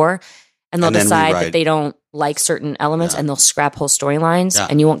week before, and they'll And then decide rewrite. that they don't like certain elements, Yeah. and they'll scrap whole storylines, Yeah.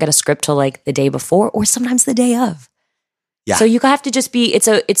 and you won't get a script till like the day before or sometimes the day of. Yeah. So you have to just be, it's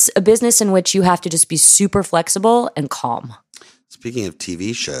a business in which you have to just be super flexible and calm. Speaking of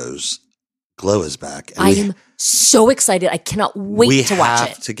TV shows, Glow is back. And I am so excited. I cannot wait to watch We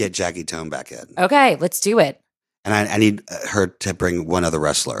have it. to get Jackie Tone back in. Okay, let's do it. And I need her to bring one other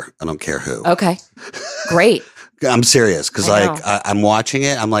wrestler. I don't care who. Okay. Great. I'm serious because I know. I'm watching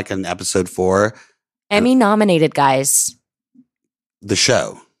it. I'm like in episode 4, Emmy nominated, guys. the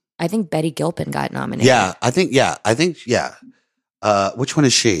show. I think Betty Gilpin got nominated. Yeah, I think. Which one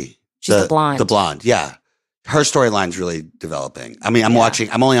is she? She's the blonde. The blonde, yeah. Her storyline's really developing. I mean, I'm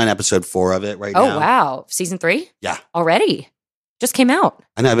only on episode 4 of it right now. Oh, wow. Season 3? Yeah. Already? Just came out.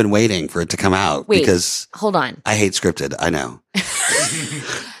 I know, I've been waiting for it to come out because hold on. I hate scripted. I know.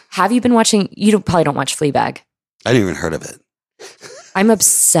 Have you been watching? Probably don't watch Fleabag. I didn't even heard of it. I'm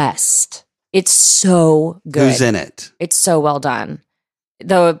obsessed. It's so good. Who's in it? It's so well done. She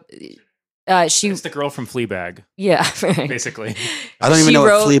It's the girl from Fleabag, yeah, right. basically. I don't even know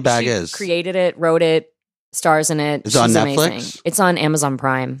what Fleabag is. Created it, wrote it, stars in it. Is it on She's Netflix? amazing. It's on Amazon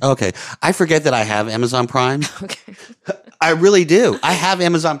Prime. Okay. I forget that I have Amazon Prime. Okay. I really do. I have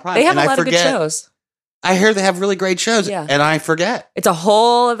Amazon Prime. They have and a lot I of good forget. shows. I hear they have really great shows, Yeah. and I forget. It's a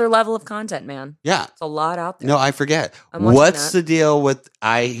whole other level of content, man. Yeah. It's a lot out there. No, I forget. I'm watching What's that. the deal with?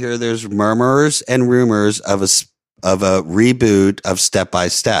 I hear there's murmurs and rumors of a reboot of Step by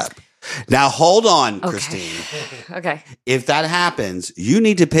Step. Now, hold on, Okay. Christine. Okay. If that happens, you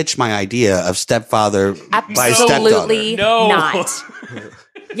need to pitch my idea of stepfather by stepdaughter. Absolutely No. not.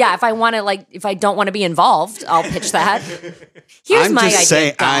 Yeah, if I don't want to be involved, I'll pitch that. Here's I'm my just idea,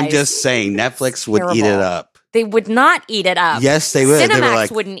 saying. I'm guys. just saying. Netflix would eat it Terrible. up. They would not eat it up. Yes, they would. They were Cinemax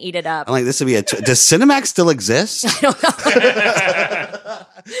like- wouldn't eat it up. I'm like, this would be does Cinemax still exist?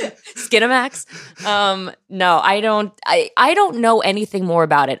 Skinamax. No, I don't. I don't know anything more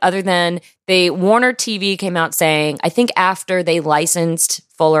about it other than Warner TV came out saying, I think after they licensed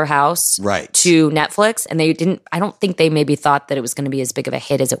Fuller House Right. to Netflix, and they didn't. I don't think they maybe thought that it was going to be as big of a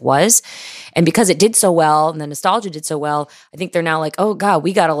hit as it was, and because it did so well, and the nostalgia did so well, I think they're now like, oh god,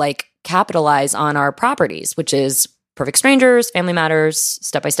 we got to capitalize on our properties, which is Perfect Strangers, Family Matters,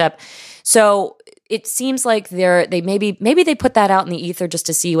 Step by Step. So it seems like they maybe they put that out in the ether just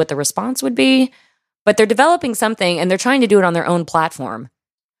to see what the response would be, but they're developing something and they're trying to do it on their own platform,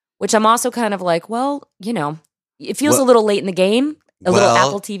 which I'm also kind of like, well, it feels a little late in the game, a little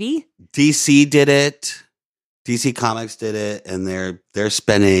Apple TV. DC did it. DC Comics did it, and they're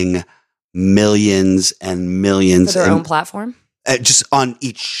spending millions and millions For their own platform. just on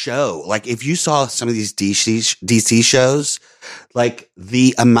each show. Like if you saw some of these DC shows, like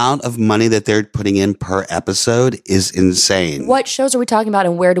the amount of money that they're putting in per episode is insane. What shows are we talking about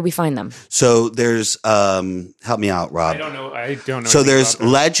and where do we find them? So there's help me out, Rob. I don't know. So anything there's about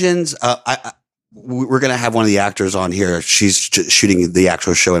that. Legends. We're gonna have one of the actors on here. She's shooting the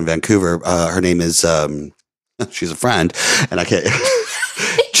actual show in Vancouver. Her name is she's a friend, and I can't.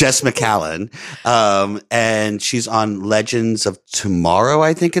 Jess McCallan, and she's on Legends of Tomorrow,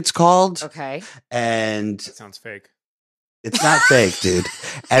 I think it's called. Okay. And That sounds fake. it's not fake, dude.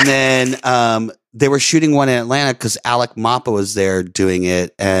 And then they were shooting one in Atlanta because Alec Mapa was there doing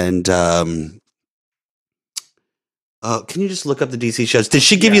it. And can you just look up the DC shows? Did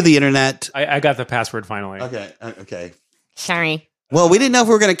she give you the internet? I got the password finally. Okay. Okay. Sorry. Well, we didn't know if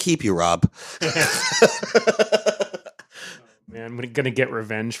we were going to keep you, Rob. Man, I'm going to get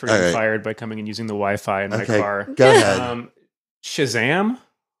revenge for All getting right. fired by coming and using the Wi-Fi in my Okay. car. Go ahead. Shazam?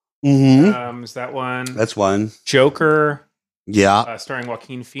 Mm-hmm. Is that one? That's one. Joker, Yeah. starring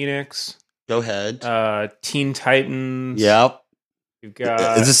Joaquin Phoenix. Go ahead. Teen Titans. Yep. You've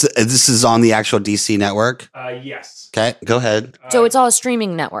got... This is on the actual DC network? yes. Okay. Go ahead. So it's all a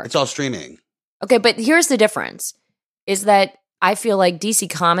streaming network. It's all streaming. Okay, but here's the difference is that I feel like DC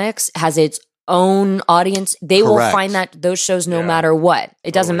Comics has its own audience. They will Correct. find those shows no Yeah. matter what.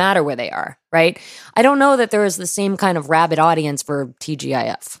 It doesn't Totally. matter where they are, right? I don't know that there is the same kind of rabid audience for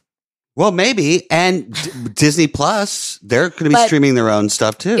TGIF. Well, maybe. And Disney Plus, they're going to be But streaming their own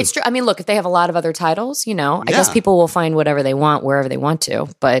stuff too. It's true. I mean, look, if they have a lot of other titles, I guess Yeah. people will find whatever they want wherever they want to.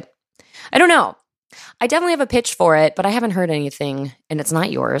 But I don't know. I definitely have a pitch for it, but I haven't heard anything, and it's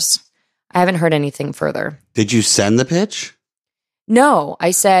not yours. I haven't heard anything further. Did you send the pitch? No,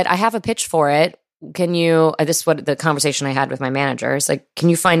 I said, I have a pitch for it. Can you, this is what the conversation I had with my manager. It's like, can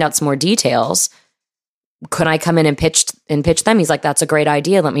you find out some more details? Could I come in and pitch them? He's like, that's a great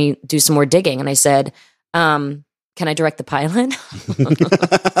idea. Let me do some more digging. And I said, can I direct the pilot?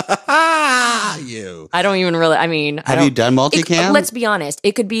 You. I don't even really, Have you done multicam? Let's be honest.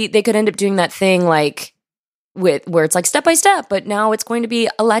 It could be, they could end up doing that thing like where it's like step by step, but now it's going to be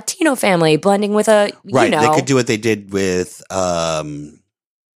a Latino family blending with a, Right. They could do what they did with, I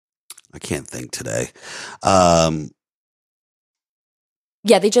can't think today.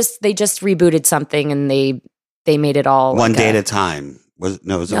 Yeah, they just rebooted something and they made it all One like Day at a Time.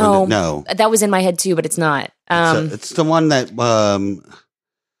 No. No. That was in my head too, but it's not. It's the one that,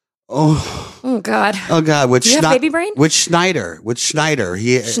 Oh God. Which Do you have baby brain? Which Schneider? Schneider.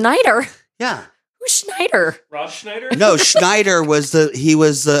 Yeah. Who's Schneider? Rob Schneider? No, Schneider was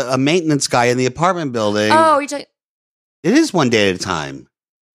a maintenance guy in the apartment building. Oh, you're talking. It is One Day at a Time.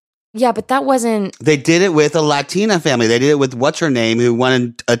 Yeah, but that wasn't. They did it with a Latina family. They did it with what's her name, who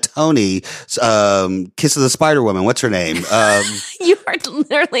won a Tony, Kiss of the Spider Woman. What's her name? You are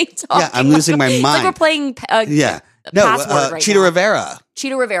literally talking. Yeah, I'm losing my It's like mind. we're playing. Yeah, no, Password right Cheetah now. Rivera.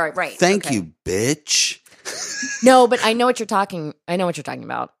 Cheetah Rivera, right? Thank okay. you, bitch. No, but I know what you're talking. I know what you're talking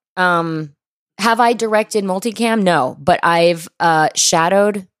about. Have I directed multicam? No, but I've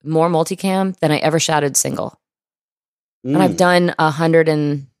shadowed more multicam than I ever shadowed single, and I've done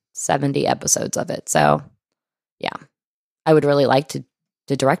 170 episodes of it. So, yeah, I would really like to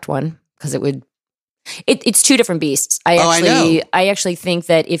direct one because it would. It's two different beasts. I actually think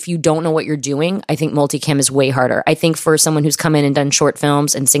that if you don't know what you're doing, I think multicam is way harder. I think for someone who's come in and done short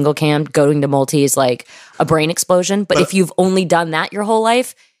films and single cam, going to multi is like a brain explosion. But if you've only done that your whole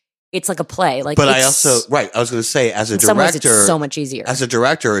life, it's like a play. Like, but I also I was going to say, as a in some ways director, it's so much easier. As a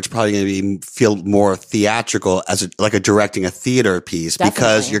director, it's probably going to feel more theatrical as like a directing a theater piece because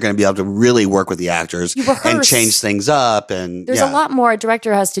Definitely. you're going to be able to really work with the actors You rehearse. and change things up. And There's a lot more a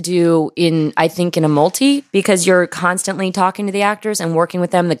director has to do in a multi because you're constantly talking to the actors and working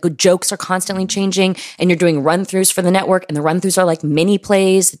with them. The good jokes are constantly changing and you're doing run-throughs for the network and the run-throughs are like mini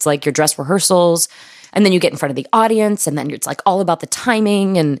plays. It's like your dress rehearsals and then you get in front of the audience and then it's like all about the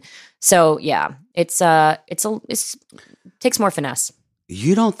timing. And so, yeah, it takes more finesse.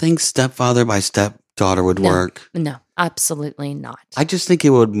 You don't think Stepfather by Stepdaughter would work? No, absolutely not. I just think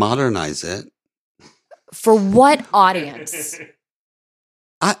it would modernize it. For what audience?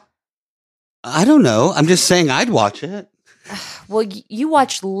 I don't know. I'm just saying I'd watch it. Well, you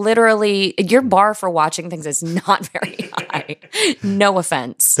watch literally, your bar for watching things is not very high. No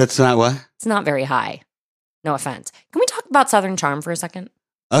offense. That's not what? It's not very high. No offense. Can we talk about Southern Charm for a second?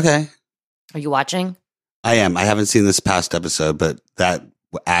 Okay. Are you watching? I am. I haven't seen this past episode, but that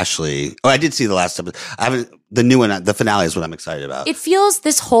Ashley. Oh, I did see the last episode. I haven't. The new one, the finale is what I'm excited about. It feels,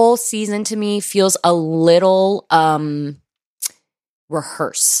 this whole season to me feels a little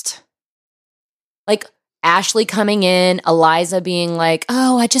rehearsed. Like Ashley coming in, Eliza being like,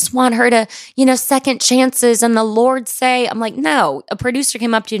 oh, I just want her to, second chances. And the Lord say, I'm like, no. A producer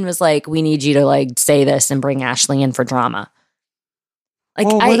came up to you and was like, we need you to like say this and bring Ashley in for drama. Like,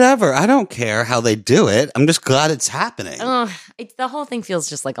 well, whatever. I don't care how they do it. I'm just glad it's happening. The whole thing feels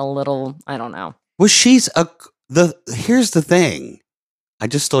just like a little, I don't know. Well, here's the thing. I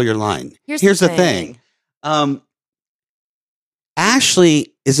just stole your line. Here's the thing.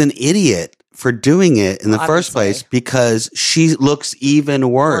 Ashley is an idiot for doing it in the first place because she looks even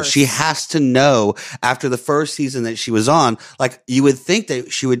worse. She has to know after the first season that she was on, like you would think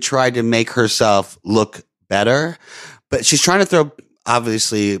that she would try to make herself look better, but she's trying to throw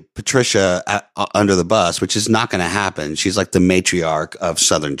obviously Patricia under the bus, which is not going to happen. She's like the matriarch of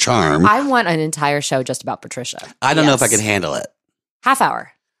Southern Charm. I want an entire show just about Patricia. I don't know if I could handle it. Half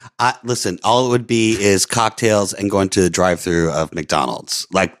hour. Listen, all it would be is cocktails and going to the drive-through of McDonald's.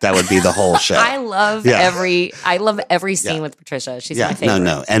 Like that would be the whole show. I love every scene with Patricia. She's my favorite.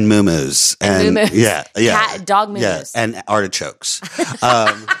 No, and moo-moos. And moo-moos. Yeah. Dog moo-moos. Yeah, and artichokes.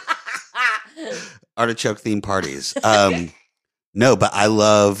 Artichoke themed parties. No, but I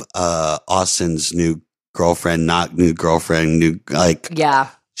love Austin's new girlfriend,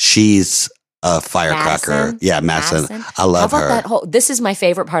 she's a firecracker. Madison? Yeah, Madison. I love her. This is my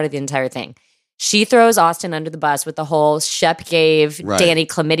favorite part of the entire thing. She throws Austin under the bus with the whole Shep gave Danny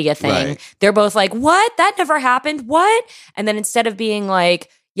chlamydia thing. Right. They're both like, what? That never happened. What? And then instead of being like,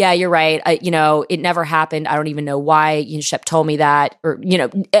 yeah, you're right. It never happened. I don't even know why. Shep told me that,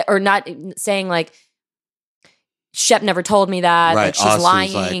 or not saying like, Shep never told me that. Right. Like she's Austin's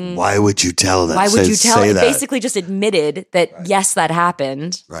lying. Like, why would you tell that? Why would you tell? Say that? Basically, just admitted that yes, that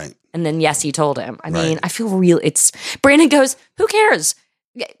happened. Right. And then yes, he told him. I mean, I feel real. Brandon goes, who cares?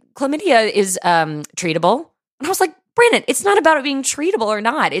 Chlamydia is treatable, and I was like, Brandon, it's not about it being treatable or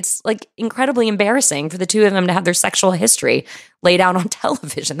not. It's like incredibly embarrassing for the two of them to have their sexual history laid out on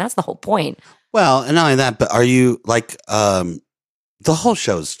television. That's the whole point. Well, and not only that, but are you like? The whole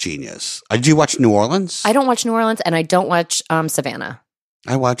show's genius. Did you watch New Orleans? I don't watch New Orleans, and I don't watch Savannah.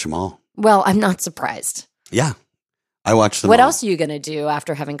 I watch them all. Well, I'm not surprised. Yeah, I watch them. What all. else are you going to do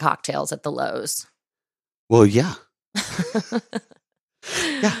after having cocktails at the Lowe's? Well, yeah.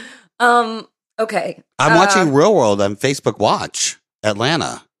 Yeah. Okay. I'm watching Real World on Facebook Watch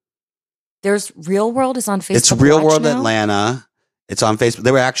Atlanta. There's Real World is on Facebook. It's Real Watch World now? Atlanta. It's on Facebook.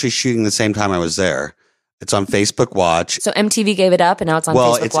 They were actually shooting the same time I was there. It's on Facebook Watch. So MTV gave it up and now it's on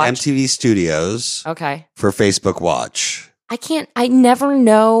Facebook Watch? Well, it's MTV Studios. Okay. For Facebook Watch. I never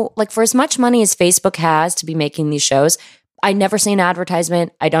know, like for as much money as Facebook has to be making these shows, I never see an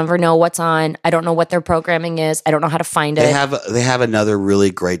advertisement. I never know what's on. I don't know what their programming is. I don't know how to find it. They have another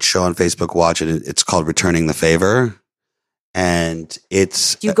really great show on Facebook Watch, and it's called Returning the Favor. And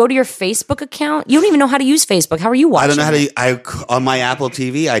it's Do you go to your Facebook account? You don't even know how to use Facebook. How are you watching? I don't know how it? to. On my Apple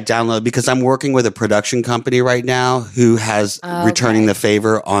TV, I download because I'm working with a production company right now who has Returning the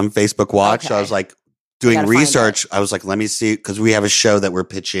Favor on Facebook Watch. So I was like doing gotta find research. I was like, let me see, because we have a show that we're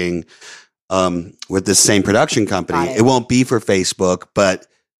pitching with this same production company. Got it. It won't be for Facebook, but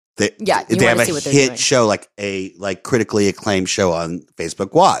they you have wanna a see what they're hit doing. show, like a critically acclaimed show on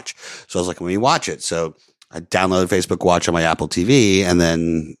Facebook Watch. So I was like, let me watch it. So I downloaded Facebook Watch on my Apple TV, and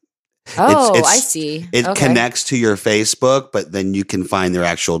then I see. it Okay. connects to your Facebook, but then you can find their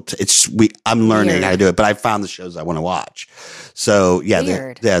actual. I'm learning Weird. how to do it, but I found the shows I want to watch. So yeah,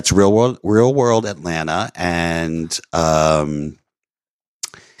 Weird. it's Real World Atlanta, and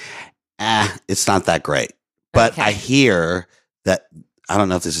it's not that great. But Okay. I hear that I don't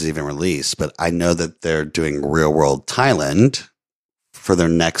know if this is even released, but I know that they're doing Real World Thailand for their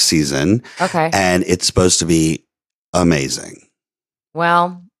next season, Okay. and it's supposed to be amazing.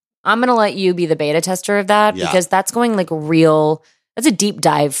 Well, I'm going to let you be the beta tester of that Yeah. because that's going like that's a deep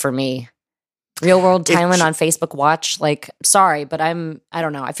dive for me. Real World Thailand on Facebook Watch. Like, sorry, but I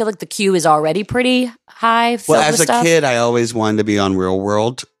don't know. I feel like the queue is already pretty high. Well, filled as with a stuff. kid, I always wanted to be on Real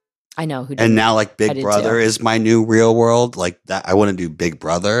World. I know who did. And now, like, I Big did Brother too. is my new Real World. Like that, I want to do Big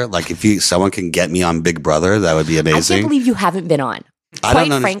Brother. Like, if someone can get me on Big Brother, that would be I amazing. can't believe you haven't been on. I Quite don't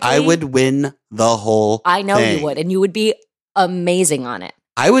know. frankly, I would win the whole. I know thing. you would, and you would be amazing on it.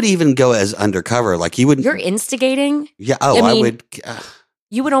 I would even go as undercover. Like you would. You're instigating. Yeah. Oh, I I mean, would.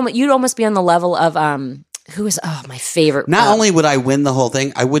 You'd almost be on the level of who is my favorite. Not only would I win the whole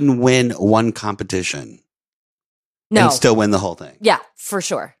thing, I wouldn't win one competition no, and still win the whole thing. yeah, for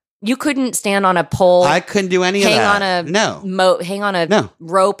sure. You couldn't stand on a pole. I couldn't do any of hang that. on a no. hang on a No.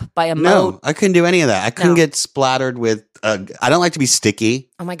 rope by a No, moat. I couldn't do any of that. I couldn't No. get splattered with. I don't like to be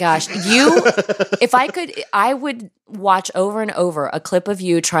sticky. Oh my gosh. If I could, I would watch over and over a clip of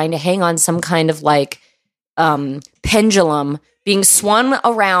you trying to hang on some kind of like pendulum being swung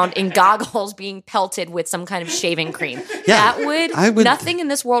around in goggles being pelted with some kind of shaving cream. Yeah, That would, nothing in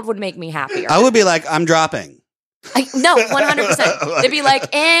this world would make me happier. I would be like, I'm dropping. No, 100%. They'd be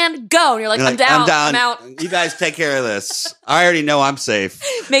like, and go. And you're like, You're I'm down. I'm out. You guys take care of this. I already know I'm safe.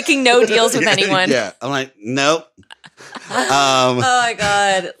 Making no deals with anyone. Yeah. I'm like, nope. Oh my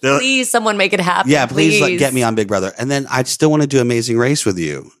God. They're- Please, someone make it happen. Yeah, please like, get me on Big Brother. And then I'd still want to do Amazing Race with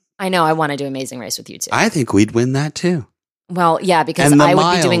you. I know. I want to do Amazing Race with you too. I think we'd win that too. Well, yeah, because And the I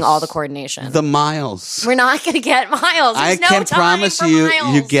would be doing miles. all the coordination. The miles. We're not going to get miles. I There's no can time promise for you,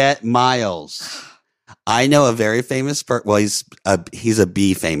 miles. you get miles. I know a very famous person. Well, he's a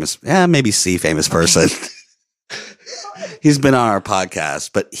B famous, maybe C famous person. He's been on our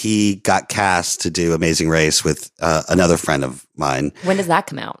podcast, but he got cast to do Amazing Race with another friend of mine. When does that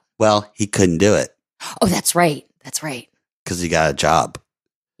come out? Well, he couldn't do it Oh, that's right. That's right. because he got a job.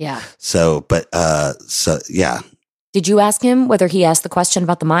 Yeah. So yeah. Did you ask him whether he asked the question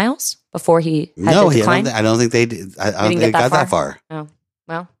about the miles before he had No, to decline? I don't think they did. I don't think they got that far. Oh,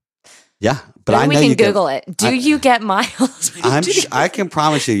 well. Yeah, but Maybe I know we can you Google it. Do I- you get miles? I can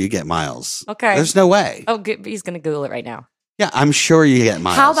promise you get miles. Okay. There's no way. Oh, good. He's going to Google it right now. Yeah, I'm sure you get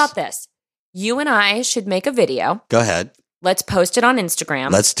miles. How about this? You and I should make a video. Go ahead. Let's post it on Instagram.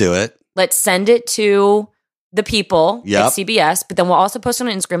 Let's do it. Let's send it to the people Yep. at CBS, but then we'll also post it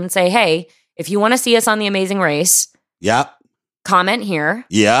on Instagram and say, hey, if you want to see us on The Amazing Race, Yep. comment here,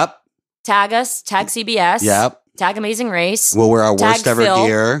 Yep. tag us, tag CBS, Yep. tag Amazing Race. We'll wear our Tag worst ever Phil.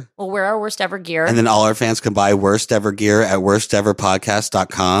 gear. We'll wear our worst ever gear. And then all our fans can buy worst ever gear at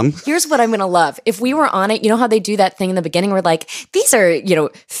worsteverpodcast.com. Here's what I'm going to love. If we were on it, you know how they do that thing in the beginning where like, these are,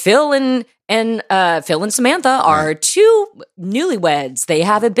 Phil and Samantha are two newlyweds. They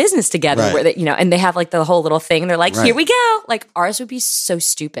have a business together Right. where they, and they have like the whole little thing. And they're like, Right. here we go. Like ours would be so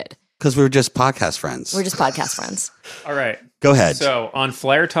stupid. Because we're just podcast friends. We're just podcast friends. All right. Go ahead. So on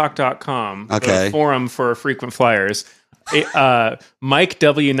flyertalk.com, Okay. the forum for frequent flyers, Mike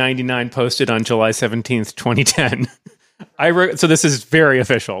W99 posted on July 17th, 2010. So this is very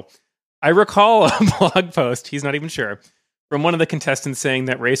official. I recall a blog post, he's not even sure, from one of the contestants saying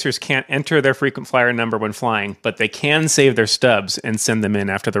that racers can't enter their frequent flyer number when flying, but they can save their stubs and send them in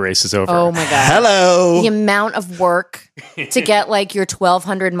after the race is over. Oh my God. Hello. The amount of work to get like your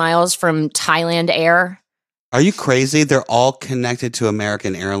 1,200 miles from Thailand Air Are you crazy? They're all connected to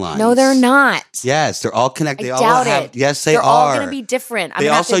American Airlines. No, they're not. Yes, they're all connected. They I all doubt have. it. Yes, they They're are. all going to be different. They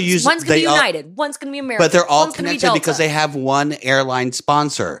also use. One's going to be they all- United. One's going to be American. But they're all one's gonna be connected because Delta. they have one airline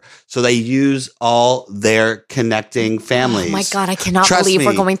sponsor. So they use all their connecting families. Oh my God, I cannot Trust believe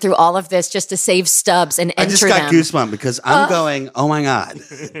we're me. going through all of this just to save stubs and I enter just got them. goosebumps because I'm going, oh my God.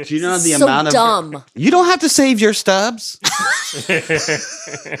 Do you know the So amount of. dumb. You don't have to save your stubs.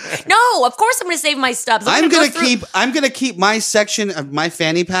 No, of course I'm going to save my stubs. I'm gonna gonna keep my section of my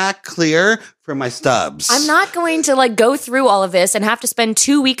fanny pack clear for my stubs. I'm not going to go through all of this and have to spend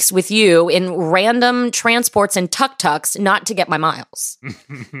 2 weeks with you in random transports and tuk-tuks not to get my miles.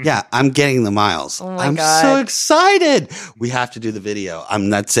 Yeah, I'm getting the miles. Oh my I'm God. so excited. We have to do the video.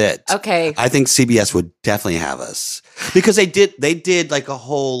 That's it. Okay. I think CBS would definitely have us because they did like a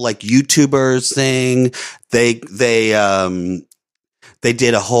whole YouTubers thing. They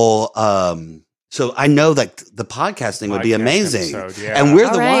did a whole so I know that the podcast thing would be Podcast amazing. episode, yeah. And we're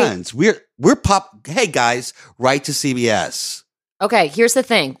All the right. ones. We're pop. Hey guys, write to CBS. Okay, here's the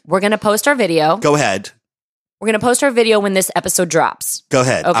thing. We're going to post our video. Go ahead. We're going to post our video when this episode drops. Go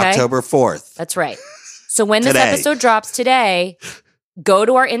ahead. Okay. October 4th. That's right. So when this Today. episode drops today, go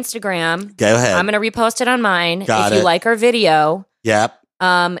to our Instagram. Go ahead. I'm going to repost it on mine. Got if you it. like our video, Yep.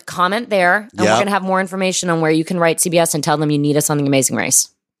 comment there. And we're Yep. going to have more information on where you can write CBS and tell them you need us on The Amazing Race.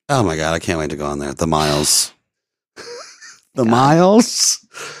 Oh my God, I can't wait to go on there. The miles. The miles.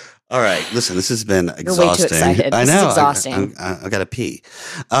 All right. Listen, this has been exhausting. You're way too excited. I This know. is exhausting. I got to pee.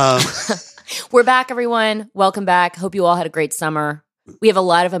 We're back, everyone. Welcome back. Hope you all had a great summer. We have a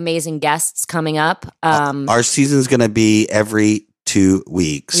lot of amazing guests coming up. Our season's going to be every 2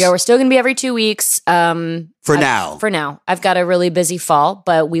 weeks. Yeah, we're still going to be every 2 weeks. For now. For now. I've got a really busy fall,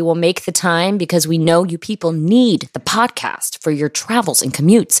 but we will make the time because we know you people need the podcast for your travels and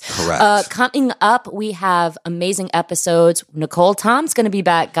commutes. Correct. Coming up, we have amazing episodes. Nicole Tom's going to be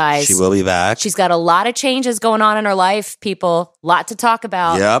back, guys. She will be back. She's got a lot of changes going on in her life, people. Lot to talk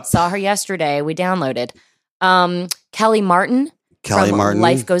about. Yep. Saw her yesterday. We downloaded. Kelly Martin. Kelly from Martin.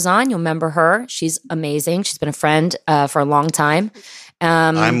 Life Goes On. You'll remember her. She's amazing. She's been a friend for a long time.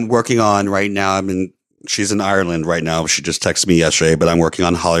 I'm working on right now. She's in Ireland right now. She just texted me yesterday, but I'm working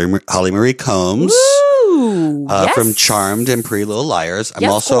on Holly Marie Combs Woo! Yes. from Charmed and Pretty Little Liars. I'm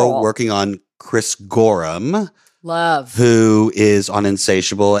Yes, also girl. working on Chris Gorham, Love. who is on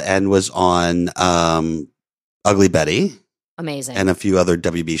Insatiable and was on Ugly Betty. Amazing. And a few other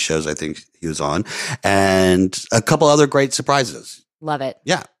WB shows I think he was on, and a couple other great surprises. Love it.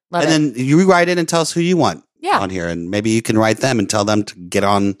 Yeah. Love and it. then you write in and tell us who you want Yeah. on here, and maybe you can write them and tell them to get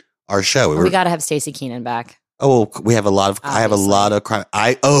on our show. We got to have Stacey Keenan back. We have a lot of. I have a Obviously. lot of crime.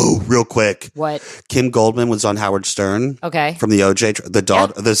 real quick. What? Kim Goldman was on Howard Stern Okay. from the OJ, the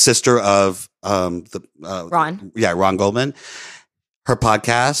daughter, the sister of Ron. Yeah, Ron Goldman. Her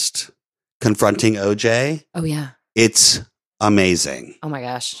podcast, Confronting OJ. Oh, yeah. It's amazing. Oh, my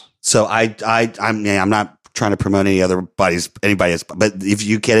gosh. So I'm not trying to promote anybody's, but if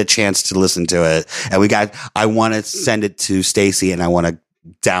you get a chance to listen to it, and I want to send it to Stacey, and I want to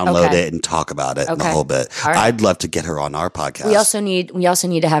download Okay. it and talk about it and the Okay. whole bit. All right. I'd love to get her on our podcast. We also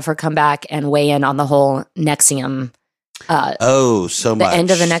need to have her come back and weigh in on the whole Nexium. so much. end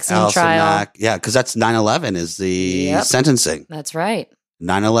of the Nexium Allison trial. Mack. Yeah, because that's 9/11 is the Yep. sentencing. That's right.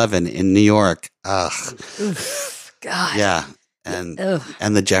 9/11 in New York. Ugh. God. Yeah. And Ugh.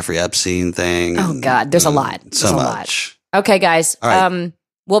 and the Jeffrey Epstein thing. Oh, God. There's a lot. So There's a lot. much. Okay, guys. All right.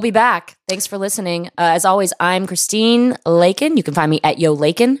 We'll be back. Thanks for listening. As always, I'm Christine Lakin. You can find me at Yo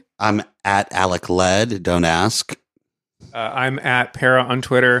Lakin. I'm at Alec Led. Don't ask. I'm at Para on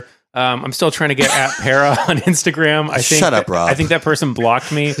Twitter. I'm still trying to get at Para on Instagram. I think Shut up, Rob. I think that person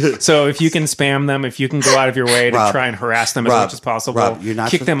blocked me. So if you can spam them, if you can go out of your way to Rob, try and harass them as Rob, much as possible, Rob, you're not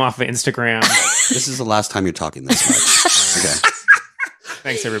kick the- them off of Instagram. This is the last time you're talking this much. Okay.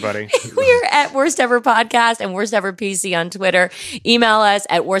 Thanks, everybody. We're at Worst Ever Podcast and Worst Ever PC on Twitter. Email us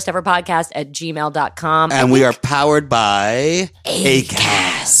at worsteverpodcast@gmail.com. And we are powered by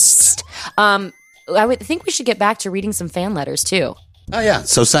Acast. I would think we should get back to reading some fan letters too. Oh, yeah.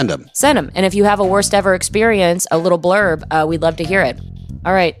 So send them. Send them. And if you have a worst ever experience, a little blurb, we'd love to hear it.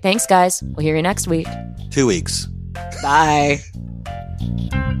 All right. Thanks, guys. We'll hear you next week. 2 weeks. Bye.